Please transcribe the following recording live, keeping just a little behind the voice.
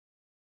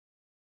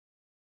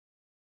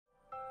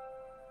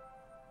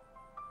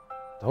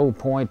The whole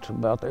point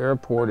about the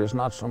airport is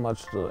not so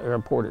much the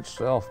airport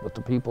itself, but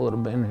the people that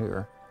have been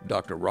here.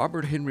 Dr.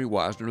 Robert Henry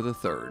Wisener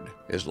III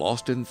is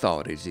lost in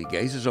thought as he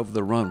gazes over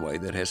the runway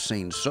that has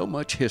seen so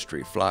much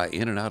history fly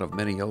in and out of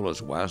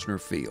Mineola's Wisener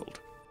Field.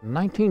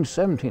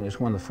 1917 is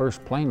when the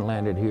first plane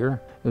landed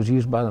here. It was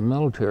used by the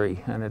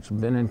military, and it's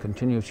been in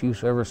continuous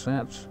use ever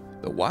since.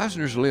 The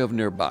Wisners live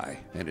nearby,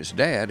 and his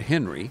dad,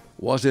 Henry,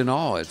 was in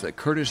awe as the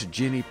Curtiss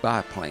Jenny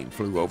biplane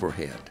flew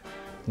overhead.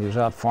 He was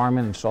out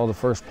farming and saw the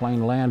first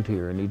plane land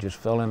here, and he just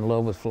fell in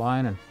love with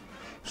flying and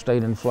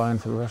stayed in flying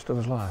for the rest of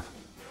his life.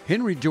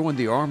 Henry joined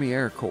the Army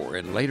Air Corps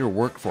and later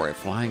worked for a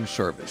flying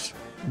service.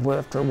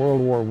 After World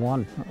War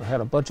I,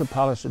 had a bunch of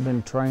pilots that had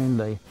been trained.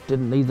 They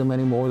didn't need them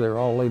anymore. They were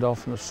all laid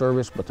off from the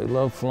service, but they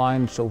loved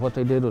flying, so what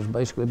they did was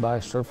basically buy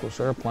surplus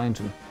airplanes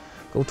and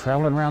go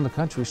traveling around the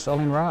country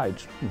selling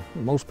rides.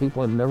 Most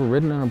people had never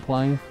ridden in a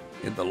plane.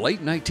 In the late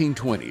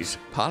 1920s,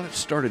 pilots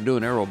started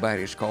doing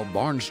aerobatics called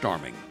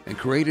barnstorming and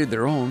created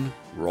their own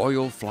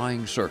Royal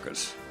Flying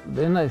Circus.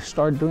 Then they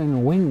started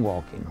doing wing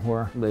walking,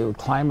 where they would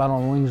climb out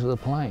on the wings of the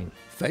plane.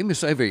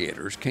 Famous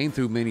aviators came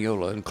through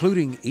Mineola,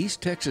 including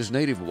East Texas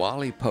native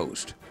Wally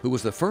Post, who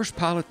was the first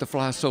pilot to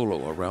fly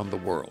solo around the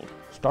world.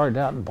 Started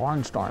out in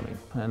barnstorming,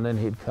 and then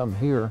he'd come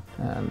here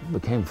and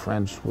became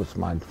friends with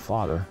my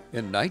father.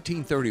 In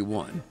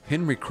 1931,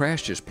 Henry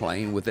crashed his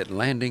plane with it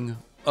landing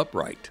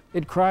upright.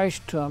 It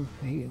crashed.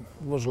 He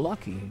was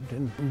lucky. He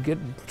didn't get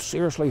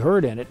seriously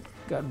hurt in it.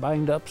 Got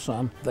banged up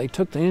some. They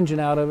took the engine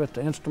out of it,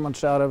 the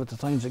instruments out of it, the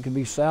things that could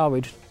be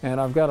salvaged,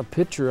 and I've got a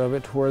picture of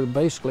it where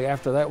basically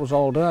after that was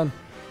all done,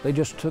 they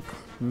just took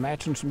a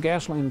match and some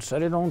gasoline and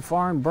set it on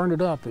fire and burned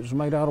it up. It was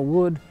made out of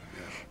wood,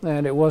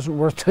 and it wasn't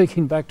worth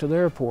taking back to the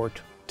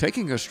airport.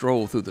 Taking a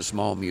stroll through the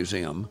small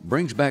museum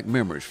brings back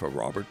memories for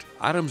Robert.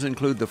 Items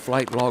include the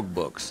flight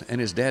logbooks and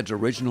his dad's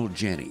original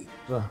Jenny.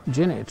 The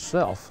Jenny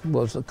itself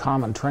was a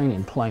common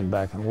training plane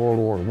back in World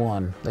War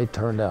I. They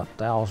turned out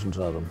thousands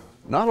of them.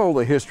 Not all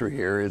the history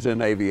here is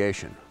in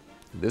aviation.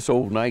 This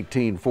old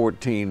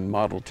 1914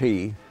 Model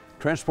T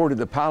transported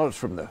the pilots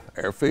from the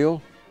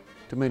airfield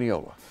to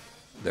Mineola.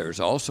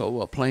 There's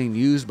also a plane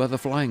used by the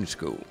flying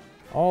school.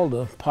 All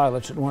the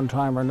pilots at one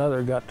time or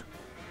another got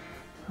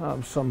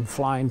some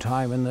flying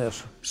time in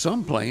this.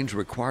 Some planes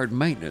required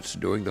maintenance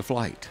during the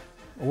flight.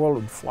 Oil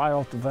would fly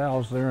off the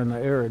valves there in the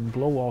air, it'd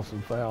blow off the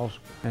valves,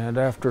 and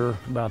after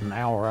about an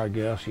hour, I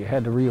guess, you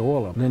had to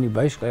re-oil them. Then you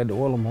basically had to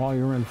oil them while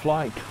you were in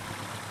flight.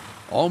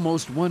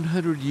 Almost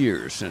 100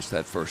 years since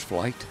that first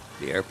flight,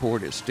 the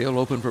airport is still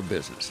open for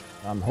business.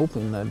 I'm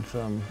hoping that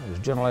as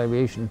general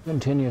aviation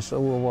continues, so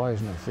will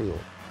Wisener Field.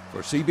 For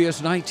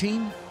CBS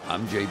 19,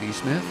 I'm J.B.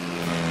 Smith,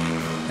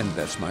 and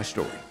that's my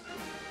story.